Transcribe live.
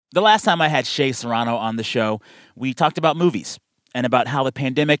The last time I had Shea Serrano on the show, we talked about movies and about how the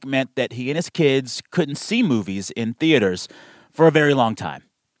pandemic meant that he and his kids couldn't see movies in theaters for a very long time.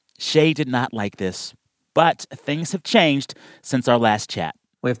 Shea did not like this, but things have changed since our last chat.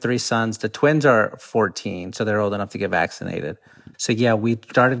 We have 3 sons. The twins are 14, so they're old enough to get vaccinated. So yeah, we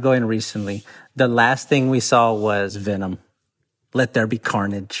started going recently. The last thing we saw was Venom. Let There Be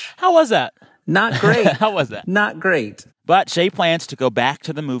Carnage. How was that? Not great. How was that? Not great. But Shea plans to go back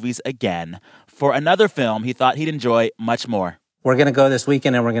to the movies again for another film he thought he'd enjoy much more. We're going to go this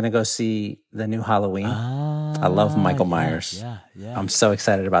weekend and we're going to go see the new Halloween. I love Michael Myers. Yeah. I'm so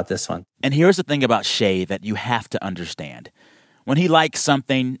excited about this one. And here's the thing about Shea that you have to understand. When he likes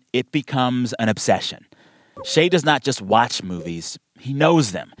something, it becomes an obsession. Shea does not just watch movies. He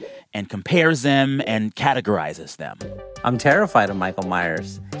knows them and compares them and categorizes them. I'm terrified of Michael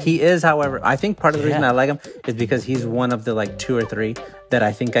Myers. He is, however, I think part of the reason I like him is because he's one of the 2 or 3 that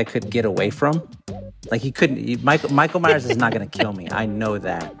I think I could get away from. He couldn't. Michael Myers is not going to kill me. I know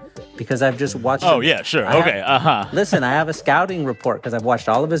that because I've just watched. Oh, yeah, sure. Okay. Listen, I have a scouting report because I've watched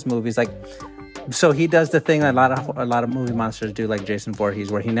all of his movies. So he does the thing that a lot of movie monsters do, like Jason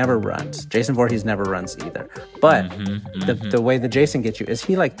Voorhees, where he never runs. Jason Voorhees never runs either. But the way that Jason gets you is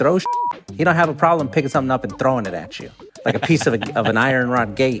he throws shit. He don't have a problem picking something up and throwing it at you. Like a piece of an iron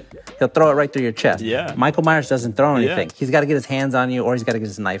rod gate. He'll throw it right through your chest. Yeah. Michael Myers doesn't throw anything. Yeah. He's got to get his hands on you or he's got to get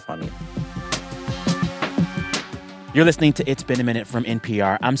his knife on you. You're listening to It's Been a Minute from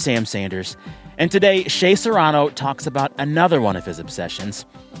NPR. I'm Sam Sanders. And today, Shea Serrano talks about another one of his obsessions,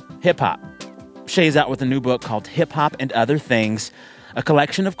 hip-hop. Shea's out with a new book called Hip Hop and Other Things, a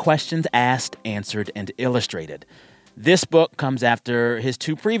collection of questions asked, answered, and illustrated. This book comes after his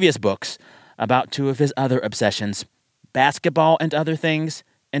 2 previous books about 2 of his other obsessions, basketball and other things,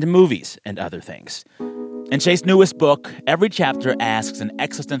 and movies and other things. In Shea's newest book, every chapter asks an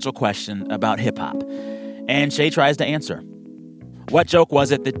existential question about hip-hop, and Shea tries to answer. What joke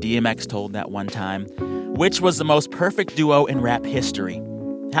was it that DMX told that one time? Which was the most perfect duo in rap history?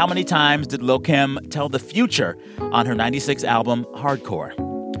 How many times did Lil' Kim tell the future on her 96 album, Hardcore?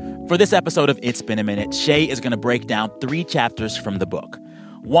 For this episode of It's Been a Minute, Shea is going to break down 3 chapters from the book.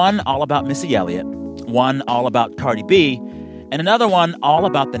 One all about Missy Elliott, one all about Cardi B, and another one all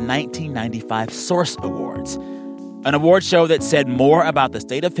about the 1995 Source Awards, an award show that said more about the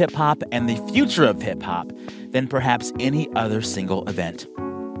state of hip-hop and the future of hip-hop than perhaps any other single event.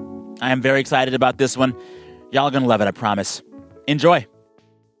 I am very excited about this one. Y'all are going to love it, I promise. Enjoy.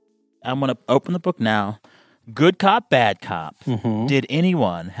 I'm going to open the book now. Good Cop, Bad Cop. Mm-hmm. Did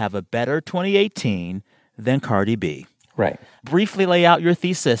anyone have a better 2018 than Cardi B? Right. Briefly lay out your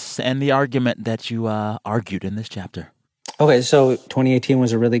thesis and the argument that you argued in this chapter. Okay, so 2018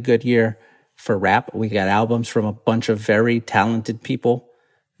 was a really good year for rap. We got albums from a bunch of very talented people.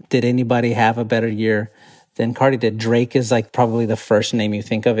 Did anybody have a better year than Cardi did? Drake is probably the first name you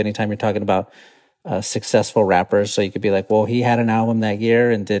think of anytime you're talking about successful rappers. So you could be like, well, he had an album that year,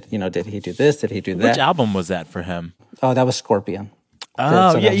 and did he do this? Did he do that? Which album was that for him? Oh, that was Scorpion.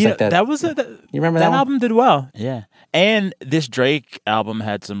 Oh, so yeah, that was you remember that one? album did well. Yeah. And this Drake album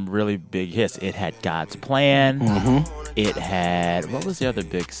had some really big hits. It had God's Plan. Mm-hmm. It had, what was the other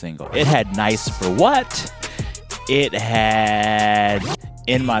big single? It had Nice for What? It had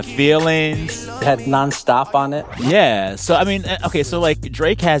In My Feelings. It had Nonstop on it. Yeah. So, I mean, okay, so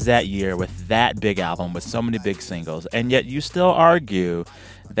Drake has that year with that big album with so many big singles, and yet you still argue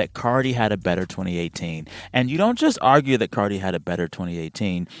that Cardi had a better 2018. And you don't just argue that Cardi had a better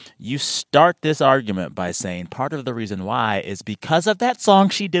 2018. You start this argument by saying part of the reason why is because of that song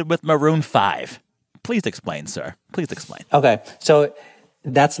she did with Maroon 5. Please explain, sir. Please explain. Okay. So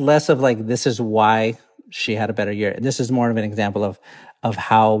that's less of this is why she had a better year. This is more of an example of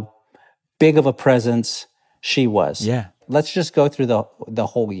how big of a presence she was. Yeah. Let's just go through the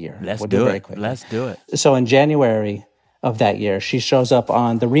whole year. Let's do it. Let's do it. So in January of that year, she shows up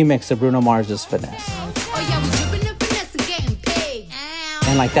on the remix of Bruno Mars's Finesse.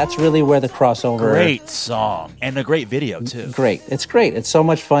 And that's really where the crossover. Great song. And a great video, too. Great. It's great. It's so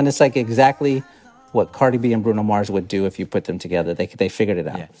much fun. It's exactly what Cardi B and Bruno Mars would do if you put them together. They figured it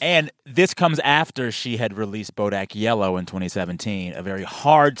out. Yeah. And this comes after she had released Bodak Yellow in 2017, a very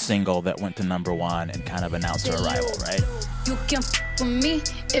hard single that went to #1 and kind of announced her arrival, right? You can f with me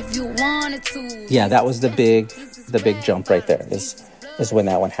if you wanted to. Yeah, that was the big jump right there is when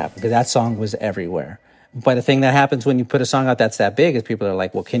that one happened, because that song was everywhere. But the thing that happens when you put a song out that's that big is people are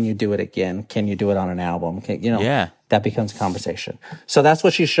like, well, can you do it again? Can you do it on an album? That becomes a conversation. So that's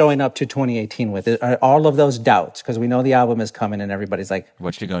what she's showing up to 2018 with. Are all of those doubts, because we know the album is coming and everybody's like,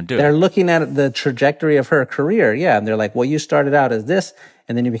 what's she going to do? They're looking at the trajectory of her career. Yeah. And they're like, well, you started out as this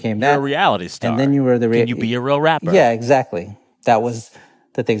and then you became that. You're a reality star. And then you were Can you be a real rapper? Yeah, exactly. That was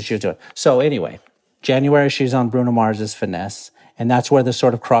the thing she was doing. So anyway, January, she's on Bruno Mars's Finesse. And that's where the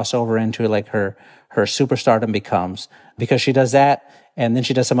sort of crossover into like her superstardom becomes, because she does that. And then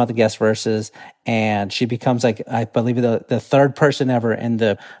she does some other guest verses, and she becomes like, I believe the third person ever in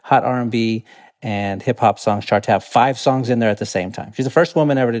the Hot R&B and hip hop songs chart to have 5 songs in there at the same time. She's the first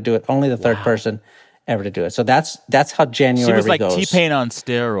woman ever to do it. Only the third person ever to do it. So that's how January goes. She was like T-Pain on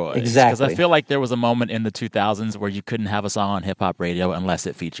steroids. Exactly. Because I feel like there was a moment in the 2000s where you couldn't have a song on hip hop radio unless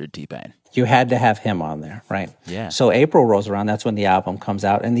it featured T-Pain. You had to have him on there, right? Yeah. So April rolls around. That's when the album comes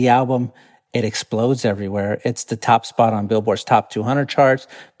out, and the album, it explodes everywhere. It's the top spot on Billboard's top 200 charts,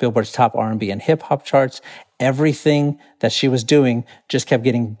 Billboard's top R&B and hip hop charts. Everything that she was doing just kept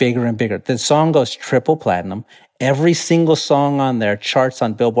getting bigger and bigger. The song goes triple platinum. Every single song on there charts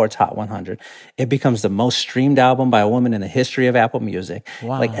on Billboard's Hot 100. It becomes the most streamed album by a woman in the history of Apple Music.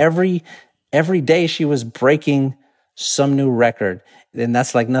 Wow. Like every day she was breaking some new record. And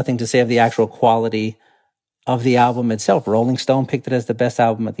that's like nothing to say of the actual quality of the album itself. Rolling Stone picked it as the best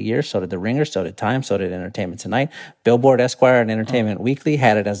album of the year. So did The Ringer, so did Time, so did Entertainment Tonight. Billboard, Esquire, and Entertainment Weekly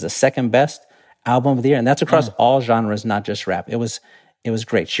had it as the second best album of the year. And that's across all genres, not just rap. It was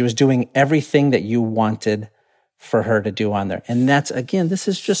great. She was doing everything that you wanted for her to do on there. And that's, again,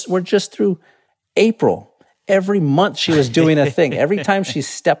 we're just through April. Every month she was doing a thing. Every time she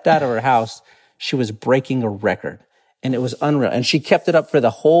stepped out of her house, she was breaking a record. And it was unreal. And she kept it up for the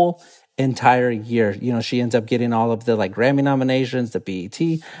whole entire year. She ends up getting all of the like Grammy nominations, the BET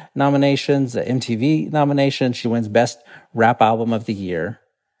nominations, the MTV nominations. She wins Best Rap Album of the Year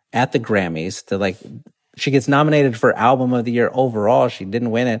at the Grammys. She gets nominated for Album of the Year overall. She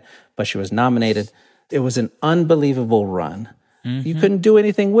didn't win it, but she was nominated. It was an unbelievable run. Mm-hmm. You couldn't do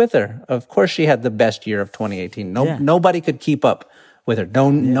anything with her. Of course, she had the best year of 2018. Nobody could keep up with her.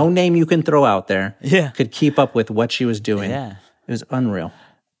 No name you can throw out there could keep up with what she was doing. Yeah. It was unreal.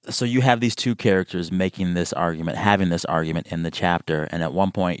 So you have these two characters having this argument in the chapter, and at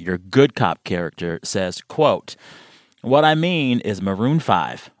one point your good cop character says, quote, "What I mean is Maroon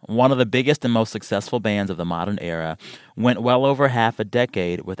 5, one of the biggest and most successful bands of the modern era, went well over half a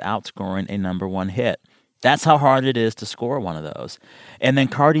decade without scoring a number one hit. That's how hard it is to score one of those." And then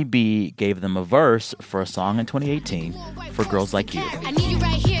Cardi B gave them a verse for a song in 2018 for Girls Like You. I need you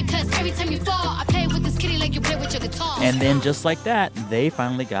right here, 'cause every time you fall, I play with this kitty like you play with your guitar. And then just like that, they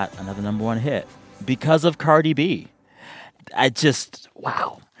finally got another number one hit because of Cardi B.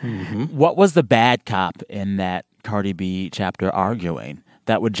 Wow. Mm-hmm. What was the bad cop in that Cardi B chapter arguing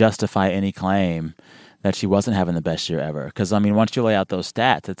that would justify any claim that she wasn't having the best year ever? Because, once you lay out those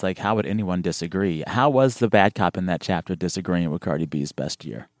stats, it's like, how would anyone disagree? How was the bad cop in that chapter disagreeing with Cardi B's best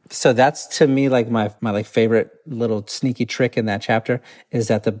year? So that's, to me, like my favorite little sneaky trick in that chapter is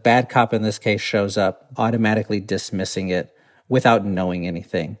that the bad cop in this case shows up automatically dismissing it without knowing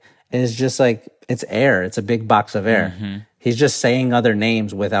anything. It's just like, it's air. It's a big box of air. Mm-hmm. He's just saying other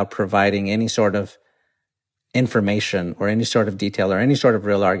names without providing any sort of information or any sort of detail or any sort of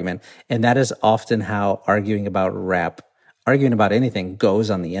real argument. And that is often how arguing about anything goes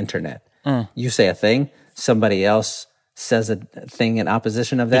on the internet. You say a thing, somebody else says a thing in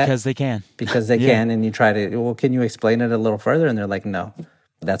opposition of that. Because they can. And you try to, well, can you explain it a little further? And they're like, no,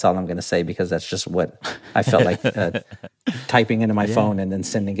 that's all I'm going to say because that's just what I felt like typing into my phone and then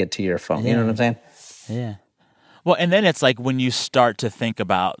sending it to your phone. You know what I'm saying? Yeah. Well, and then it's like when you start to think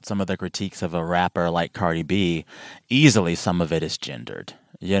about some of the critiques of a rapper like Cardi B, easily some of it is gendered.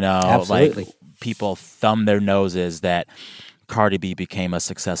 Absolutely. Like people thumb their noses that Cardi B became a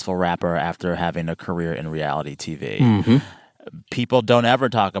successful rapper after having a career in reality TV. Mm-hmm. People don't ever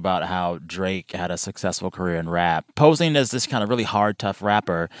talk about how Drake had a successful career in rap, posing as this kind of really hard, tough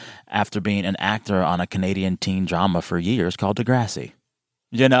rapper after being an actor on a Canadian teen drama for years called Degrassi.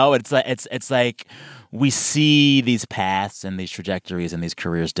 It's like we see these paths and these trajectories and these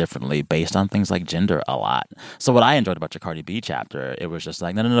careers differently based on things like gender a lot. So what I enjoyed about your Cardi B chapter, it was just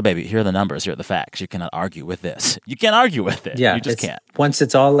like, no, baby, here are the numbers, here are the facts. You cannot argue with this. You can't argue with it. Yeah, you just can't. Once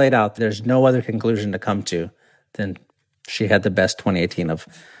it's all laid out, there's no other conclusion to come to than she had the best 2018 of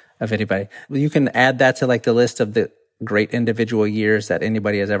anybody. You can add that to like the list of the great individual years that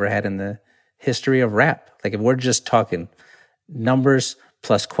anybody has ever had in the history of rap. Like if we're just talking numbers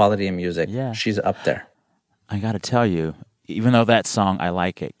plus quality of music, she's up there. I got to tell you, even though that song, I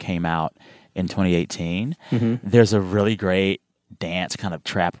Like It, came out in 2018. There's a really great dance kind of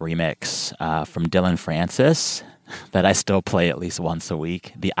trap remix from Dylan Francis that I still play at least once a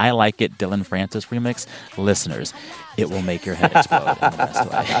week. The I Like It Dylan Francis remix. Listeners, it will make your head explode in the best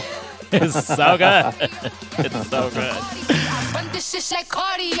way. It's so good. It's so good.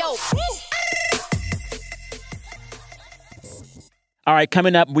 All right,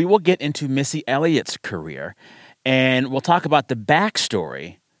 coming up, we will get into Missy Elliott's career, and we'll talk about the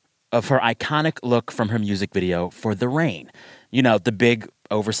backstory of her iconic look from her music video for The Rain. You know, the big,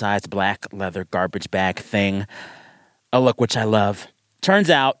 oversized black leather garbage bag thing. A look which I love. Turns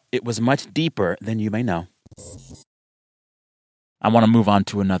out it was much deeper than you may know. I want to move on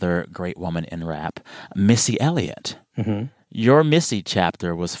to another great woman in rap, Missy Elliott. Your Missy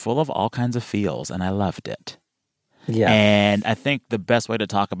chapter was full of all kinds of feels, and I loved it. Yeah. And I think the best way to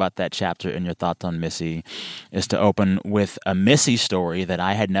talk about that chapter and your thoughts on Missy is to open with a Missy story that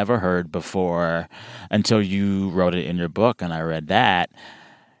I had never heard before until you wrote it in your book, and I read that.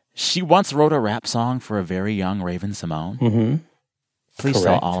 She once wrote a rap song for a very young Raven-Symoné. Please Correct.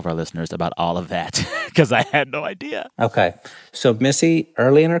 tell all of our listeners about all of that, because I had no idea. Okay. So Missy,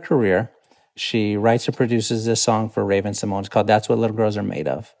 early in her career, she writes and produces this song for Raven-Symoné. It's called That's What Little Girls Are Made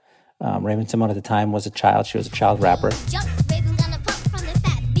Of. Raven-Symoné at the time was a child. She was a child rapper.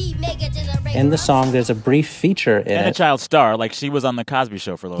 In the song, there's a brief feature in And it. a child star. Like, she was on The Cosby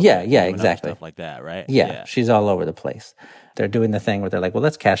Show for a little Yeah, bit. yeah, doing other exactly. Stuff like that, right? Yeah, she's all over the place. They're doing the thing where they're like, well,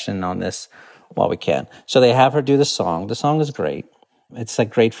 let's cash in on this while we can. So they have her do the song. The song is great. It's like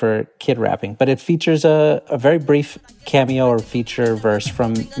great for kid rapping, but it features a very brief cameo or feature verse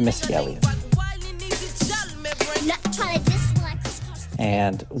from Missy Elliott.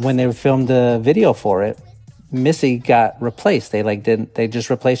 And when they filmed the video for it, Missy got replaced. They just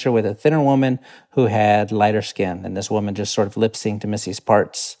replaced her with a thinner woman who had lighter skin, and this woman just sort of lip synced to Missy's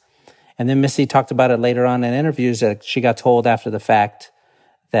parts. And then Missy talked about it later on in interviews that she got told after the fact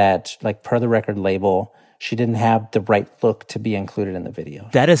that, like, per the record label, she didn't have the right look to be included in the video.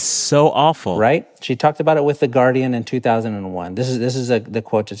 That is so awful. Right? She talked about it with The Guardian in 2001. This is the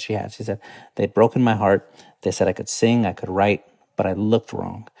quote that she had. She said, "They'd broken my heart. They said I could sing, I could write, but I looked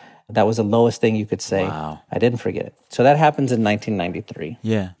wrong. That was the lowest thing you could say. Wow. I didn't forget it." So that happens in 1993.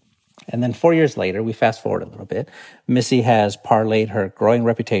 Yeah. And then 4 years later, we fast forward a little bit, Missy has parlayed her growing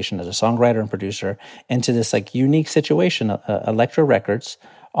reputation as a songwriter and producer into this like unique situation. Elektra Records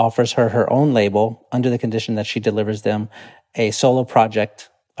offers her her own label under the condition that she delivers them a solo project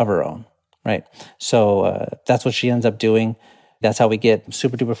of her own, right? So that's what she ends up doing. That's how we get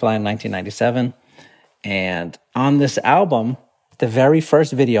Super Duper Fly in 1997. And on this album, the very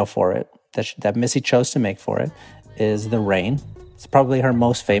first video for it that Missy chose to make for it is The Rain. It's probably her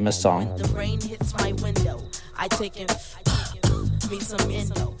most famous song. The rain hits my window. I take it, me some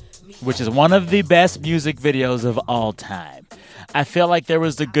endo. Which is one of the best music videos of all time. I feel like there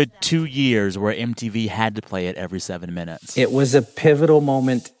was a good 2 years where MTV had to play it every 7 minutes. It was a pivotal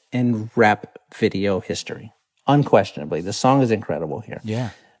moment in rap video history. Unquestionably. The song is incredible here.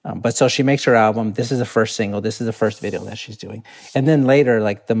 Yeah. But so she makes her album. This is the first single. This is the first video that she's doing. And then later,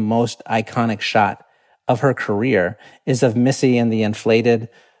 like the most iconic shot of her career is of Missy in the inflated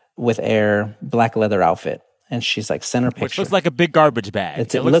with air black leather outfit. And she's like center picture. Which looks like a big garbage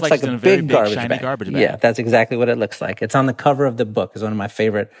bag. It looks like she's in a very big garbage shiny bag. garbage bag. Yeah, that's exactly what it looks like. It's on the cover of the book. It's one of my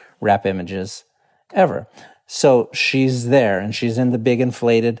favorite rap images ever. So she's there and she's in the big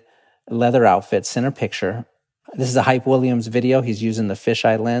inflated leather outfit, center picture. This is a Hype Williams video. He's using the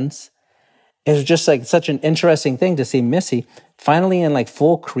fisheye lens. It was just like such an interesting thing to see Missy finally in like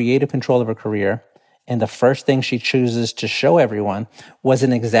full creative control of her career. And the first thing she chooses to show everyone was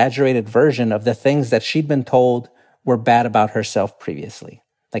an exaggerated version of the things that she'd been told were bad about herself previously.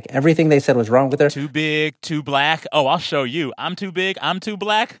 Like everything they said was wrong with her. Too big, too black. Oh, I'll show you. I'm too big, I'm too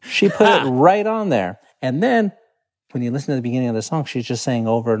black. She put it right on there. And then when you listen to the beginning of the song, she's just saying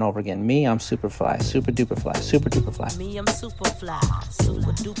over and over again, me, I'm super fly, super duper fly, super duper fly. Me, I'm super fly,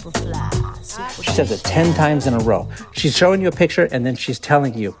 super duper fly. Super She says it 10 times in a row. She's showing you a picture and then she's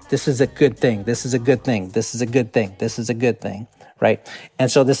telling you, this is a good thing, this is a good thing, this is a good thing, this is a good thing, right?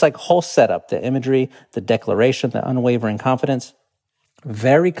 And so this like whole setup, the imagery, the declaration, the unwavering confidence,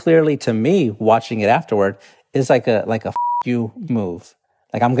 very clearly to me, watching it afterward, is like a F you move.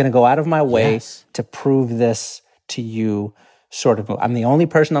 Like I'm going to go out of my way to prove this to you sort of move. I'm the only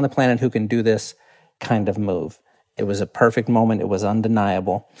person on the planet who can do this kind of move. It was a perfect moment. It was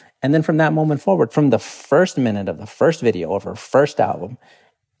undeniable. And then from that moment forward, from the first minute of the first video of her first album,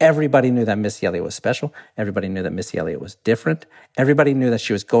 everybody knew that Missy Elliott was special. Everybody knew that Missy Elliott was different. Everybody knew that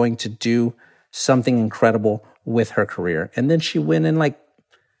she was going to do something incredible with her career. And then she went and like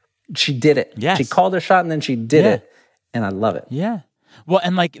she did it. Yes. She called her shot and then she did Yeah. it. And I love it. Yeah. Well,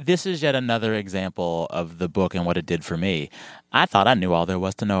 and like this is yet another example of the book and what it did for me. I thought I knew all there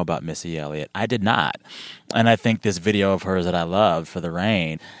was to know about Missy Elliott. I did not. And I think this video of hers that I loved, For the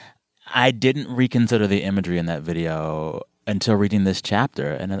Rain, I didn't reconsider the imagery in that video until reading this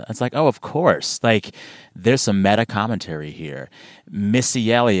chapter. And it's like, oh, of course. Like, there's some meta commentary here.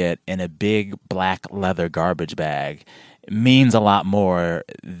 Missy Elliott in a big black leather garbage bag means a lot more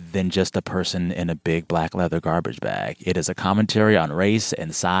than just a person in a big black leather garbage bag. It is a commentary on race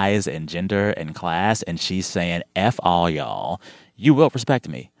and size and gender and class. And she's saying, F all y'all. You will respect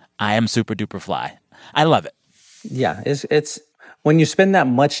me. I am super duper fly. I love it. Yeah, it's when you spend that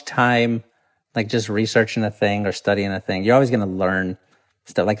much time like just researching a thing or studying a thing, you're always going to learn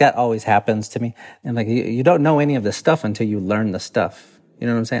stuff. Like that always happens to me. And like you don't know any of the stuff until you learn the stuff. You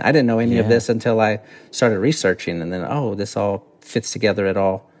know what I'm saying? I didn't know any of this until I started researching, and then this all fits together. It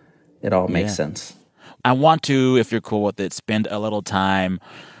all makes sense. I want to, if you're cool with it, spend a little time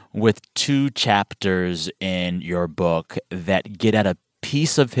with 2 chapters in your book that get at a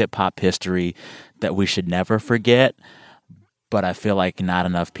piece of hip hop history that we should never forget, but I feel like not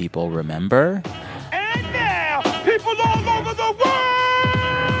enough people remember. And now, people all over the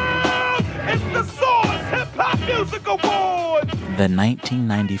world, it's the Source Hip Hop Music Awards. The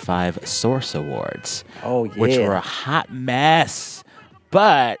 1995 Source Awards. Oh, yeah. Which were a hot mess.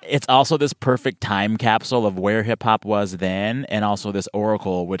 But it's also this perfect time capsule of where hip-hop was then, and also this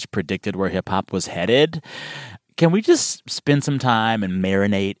oracle which predicted where hip-hop was headed. Can we just spend some time and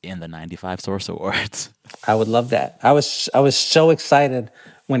marinate in the 95 Source Awards? I would love that. I was so excited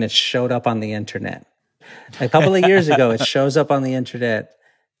when it showed up on the internet. A couple of years ago, it shows up on the internet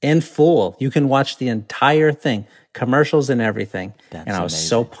in full. You can watch the entire thing, commercials and everything. That's and I was amazing.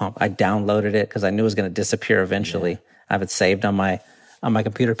 so pumped. I downloaded it because I knew it was going to disappear eventually. I have it saved on my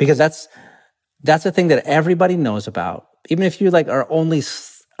computer because that's the thing that everybody knows about. Even if you like are only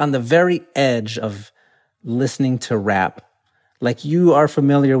on the very edge of listening to rap, like you are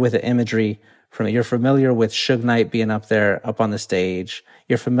familiar with the imagery from it. You're familiar with Suge Knight being up there, up on the stage.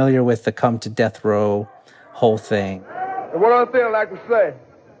 You're familiar with the Come to Death Row whole thing. And one other thing I'd like to say,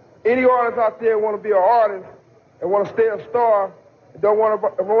 any artist out there want to be an artist and want to stay a star, and don't want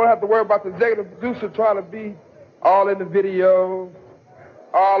to have to worry about the executive producer trying to be all in the video,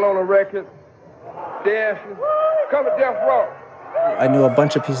 all on the record, dancing. Come to Death Row. I knew a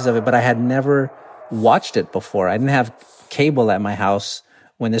bunch of pieces of it, but I had never watched it before. I didn't have cable at my house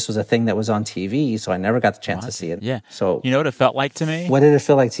when this was a thing that was on TV, so I never got the chance to see it. Yeah. So you know what it felt like to me? what did it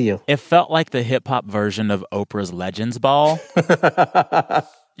feel like to you? It felt like the hip-hop version of Oprah's Legends Ball.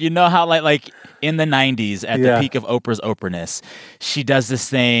 You know how like in the 90s at the peak of Oprah's Oprah-ness, she does this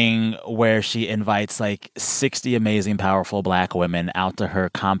thing where she invites like 60 amazing, powerful black women out to her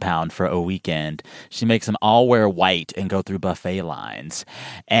compound for a weekend. She makes them all wear white and go through buffet lines.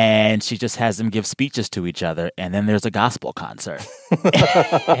 And she just has them give speeches to each other. And then there's a gospel concert.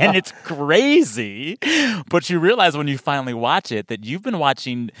 And it's crazy. But you realize when you finally watch it that you've been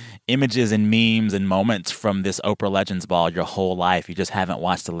watching images and memes and moments from this Oprah Legends Ball your whole life. You just haven't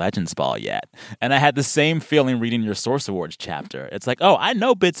watched the Legends Ball yet. And I had the same feeling reading your Source Awards chapter. It's like, oh, I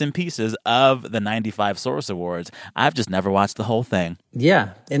know bits and pieces of the 95 Source Awards. I've just never watched the whole thing.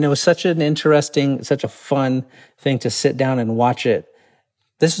 Yeah, and it was such an interesting, such a fun thing to sit down and watch it.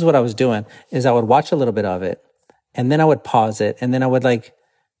 This is what I was doing, is I would watch a little bit of it, and then I would pause it, and then I would like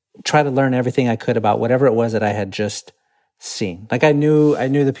try to learn everything I could about whatever it was that I had just seen. Like I knew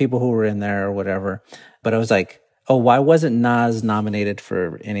the people who were in there or whatever, but I was like, oh, why wasn't Nas nominated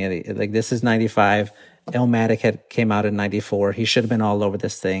for any of the, like this is 95, Illmatic came out in 94, he should have been all over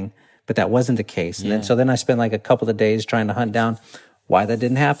this thing, but that wasn't the case. And then I spent like a couple of days trying to hunt down why that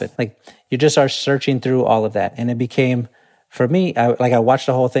didn't happen. Like you just are searching through all of that, and it became, for me, I watched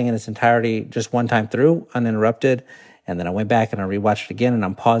the whole thing in its entirety just one time through, uninterrupted, and then I went back and I rewatched it again, and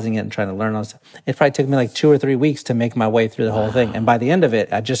I'm pausing it and trying to learn all this. It probably took me like 2 or 3 weeks to make my way through the whole thing, and by the end of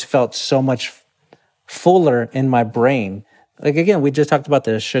it, I just felt so much fuller in my brain. Like again, we just talked about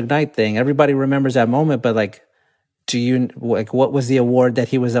the Suge Knight thing. Everybody remembers that moment, but like, what was the award that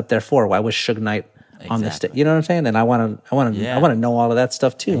he was up there for? Why was Suge Knight on the stage? You know what I'm saying? And I want to know all of that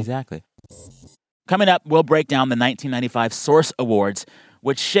stuff too. Exactly. Coming up, we'll break down the 1995 Source Awards,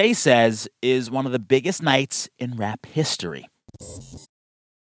 which Shay says is one of the biggest nights in rap history.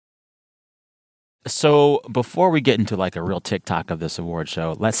 So before we get into like a real TikTok of this award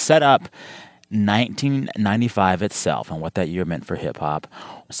show, let's set up 1995 itself and what that year meant for hip-hop.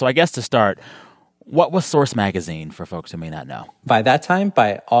 So I guess to start, what was Source Magazine for folks who may not know? By that time,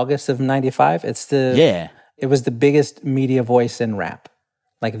 by August of 95, it was the biggest media voice in rap.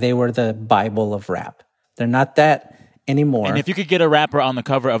 Like they were the Bible of rap. They're not that anymore. And if you could get a rapper on the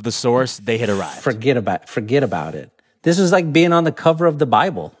cover of The Source, they had arrived. Forget about it. This was like being on the cover of the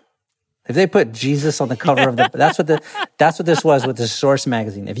Bible. If they put Jesus on the cover of the, that's what this was with the Source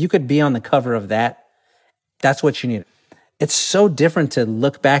magazine. If you could be on the cover of that, that's what you need. It's so different to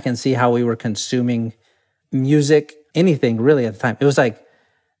look back and see how we were consuming music, anything really at the time. It was like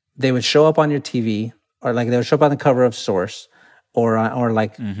they would show up on your TV, or like they would show up on the cover of Source, or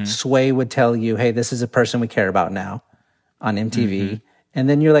like Sway would tell you, hey, this is a person we care about now on MTV. And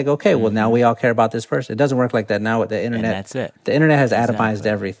then you're like, okay, well, now we all care about this person. It doesn't work like that now with the internet. And that's it. The internet has atomized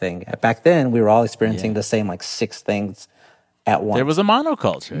everything. Back then, we were all experiencing the same like 6 things at once. There was a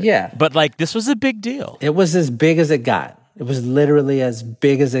monoculture. Yeah. But like this was a big deal. It was as big as it got. It was literally as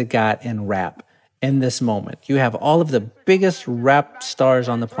big as it got in rap in this moment. You have all of the biggest rap stars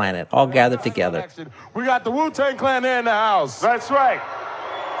on the planet all gathered together. We got the Wu-Tang Clan there in the house. That's right.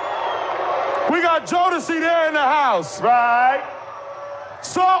 We got Jodeci there in the house. Right.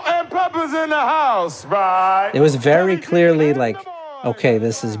 Salt and Pepper's in the house. Right. It was very clearly like, okay,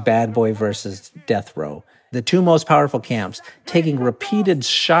 this is Bad Boy versus Death Row. The two most powerful camps taking repeated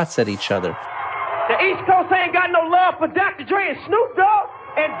shots at each other. The East Coast ain't got no love for Dr. Dre and Snoop Dogg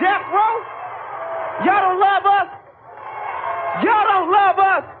and Death Row. Y'all don't love us. Y'all don't love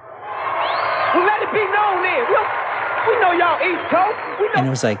us. Well, let it be known then. We know y'all East Coast. And it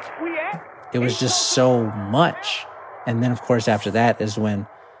was like, it was just so much. And then, of course, after that is when,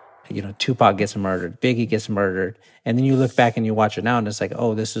 you know, Tupac gets murdered, Biggie gets murdered. And then you look back and you watch it now and it's like,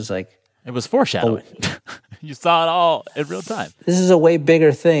 oh, this is like... It was foreshadowing. You saw it all in real time. This is a way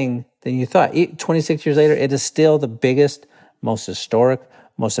bigger thing than you thought. 26 years later, it is still the biggest, most historic,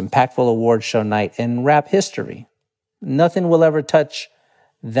 most impactful award show night in rap history. Nothing will ever touch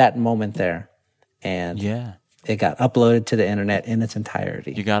that moment there. And it got uploaded to the internet in its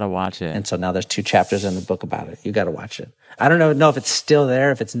entirety. You got to watch it. And so now there's 2 chapters in the book about it. You got to watch it. I don't know if it's still there.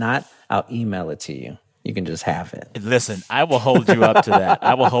 If it's not, I'll email it to you. You can just have it. Listen, I will hold you up to that.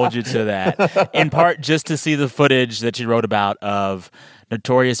 I will hold you to that. In part, just to see the footage that you wrote about of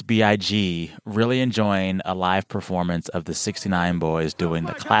Notorious B.I.G. really enjoying a live performance of the 69 Boys doing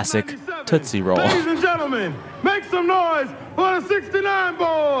the classic Tootsie Roll. Ladies and gentlemen, make some noise for the 69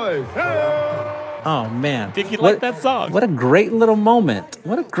 Boys. Hey! Oh, man. Think you like that song? What a great little moment.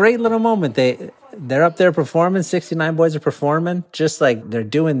 What a great little moment. They're up there performing. 69 Boys are performing. Just like they're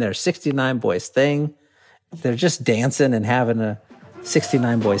doing their 69 Boys thing. They're just dancing and having a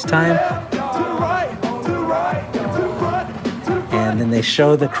 69 Boys time. And then they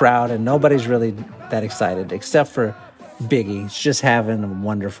show the crowd and nobody's really that excited except for Biggie. He's just having a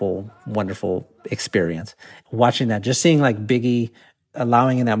wonderful, wonderful experience. Watching that, just seeing like Biggie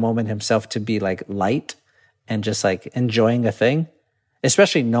allowing in that moment himself to be like light and just like enjoying a thing,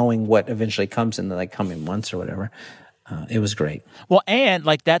 especially knowing what eventually comes in the like coming months or whatever. It was great. Well, and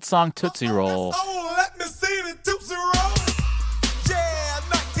like that song Tootsie Roll. Let me see the Tootsie Roll. Yeah,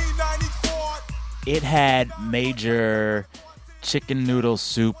 1994. It had major chicken noodle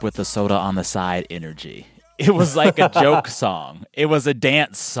soup with the soda on the side energy. It was like a joke song. It was a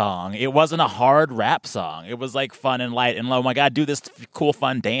dance song. It wasn't a hard rap song. It was like fun and light and oh my God, do this cool,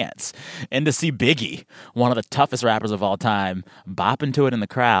 fun dance. And to see Biggie, one of the toughest rappers of all time, bopping to it in the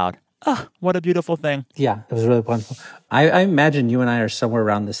crowd. Oh, what a beautiful thing. Yeah, it was really wonderful. I imagine you and I are somewhere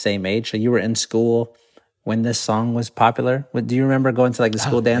around the same age. So you were in school when this song was popular. Do you remember going to like the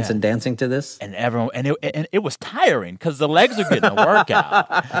school dance and dancing to this? And everyone, and it was tiring because the legs are getting a workout.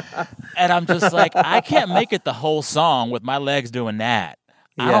 And I'm just like, I can't make it the whole song with my legs doing that.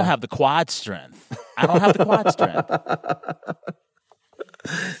 Yeah. I don't have the quad strength.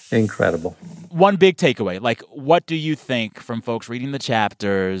 Incredible. One big takeaway, like what do you think from folks reading the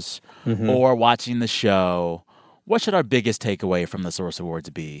chapters or watching the show? What should our biggest takeaway from the Source Awards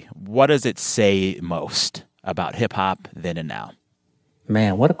be? What does it say most about hip-hop then and now?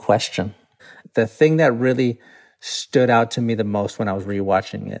 Man, what a question. The thing that really stood out to me the most when I was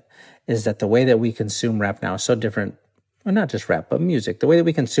rewatching it is that the way that we consume rap now is so different. Well, not just rap, but music. The way that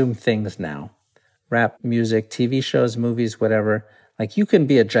we consume things now. Rap, music, TV shows, movies, whatever. Like you can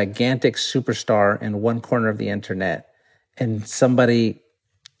be a gigantic superstar in one corner of the internet and somebody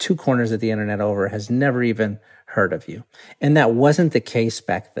 2 corners of the internet over has never even heard of you. And that wasn't the case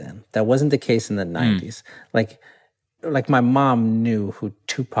back then. That wasn't the case in the 90s. Like my mom knew who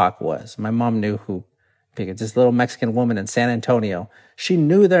Tupac was. My mom knew who this little Mexican woman in San Antonio. She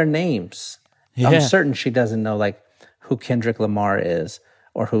knew their names. Yeah. I'm certain she doesn't know like who Kendrick Lamar is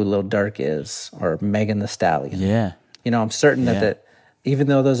or who Lil Durk is or Megan Thee Stallion. Yeah. You know, I'm certain that Even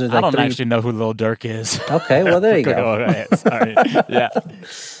though those are like I don't three... actually know who Lil Durk is. Okay, well, there you go. Go ahead. Sorry. Yeah.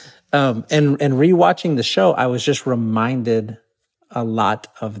 And rewatching the show, I was just reminded a lot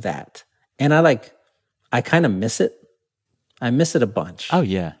of that. And I kind of miss it. I miss it a bunch. Oh,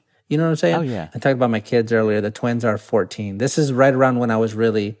 yeah. You know what I'm saying? Oh, yeah. I talked about my kids earlier. The twins are 14. This is right around when I was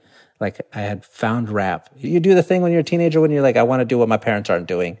really, like, I had found rap. You do the thing when you're a teenager when you're like, I want to do what my parents aren't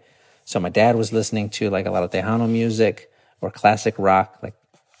doing. So my dad was listening to, like, a lot of Tejano music or classic rock, like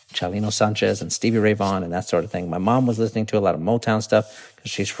Chalino Sanchez and Stevie Ray Vaughan and that sort of thing. My mom was listening to a lot of Motown stuff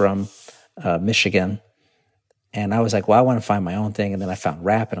because she's from Michigan. And I was like, well, I want to find my own thing. And then I found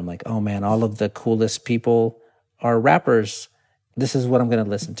rap, and I'm like, oh, man, all of the coolest people are rappers. This is what I'm going to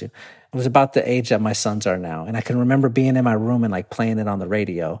listen to. It was about the age that my sons are now. And I can remember being in my room and like playing it on the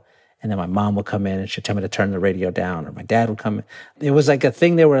radio. And then my mom would come in and she'd tell me to turn the radio down, or my dad would come in. It was like a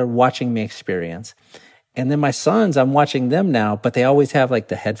thing they were watching me experience. And then my sons, I'm watching them now, but they always have like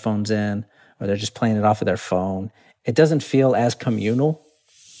the headphones in, or they're just playing it off of their phone. It doesn't feel as communal,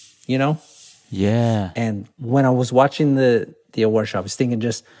 you know? Yeah. And when I was watching the award show, I was thinking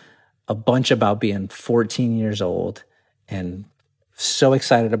just a bunch about being 14 years old and so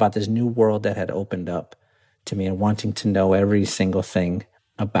excited about this new world that had opened up to me and wanting to know every single thing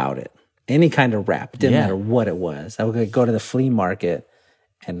about it. Any kind of rap, didn't matter what it was. I would go to the flea market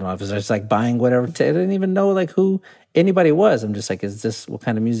and I was just like buying whatever. I didn't even know like who anybody was. I'm just like, what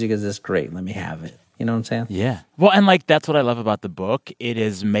kind of music is this? Great, let me have it. You know what I'm saying? Yeah. Well, and like that's what I love about the book. It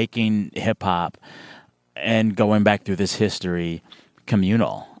is making hip hop and going back through this history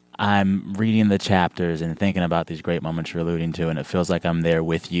communal. I'm reading the chapters and thinking about these great moments you're alluding to, and it feels like I'm there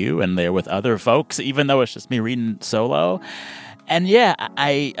with you and there with other folks, even though it's just me reading solo. And yeah,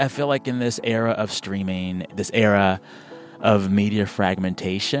 I feel like in this era of streaming, this era of media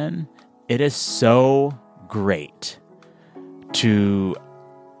fragmentation, it is so great to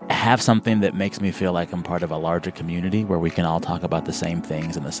have something that makes me feel like I'm part of a larger community where we can all talk about the same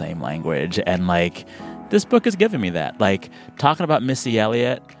things in the same language. And like, this book is giving me that. Like, talking about Missy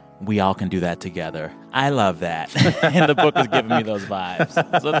Elliott, we all can do that together. I love that. And the book is giving me those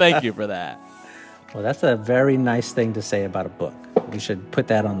vibes. So thank you for that. Well, that's a very nice thing to say about a book. We should put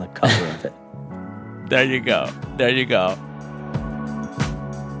that on the cover of it. There you go. There you go.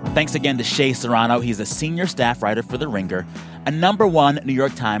 Thanks again to Shea Serrano. He's a senior staff writer for The Ringer, a #1 New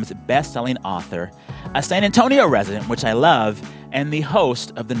York Times bestselling author, a San Antonio resident, which I love, and the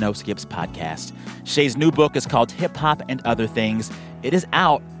host of the No Skips podcast. Shea's new book is called Hip Hop and Other Things. It is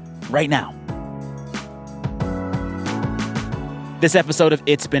out right now. This episode of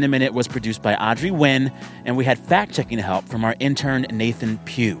It's Been a Minute was produced by Audrey Nguyen, and we had fact-checking help from our intern, Nathan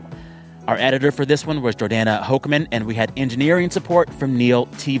Pugh. Our editor for this one was Jordana Hochman, and we had engineering support from Neil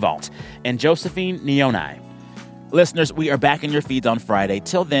Tevault and Josephine Neonai. Listeners, we are back in your feeds on Friday.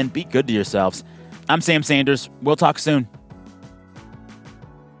 Till then, be good to yourselves. I'm Sam Sanders. We'll talk soon.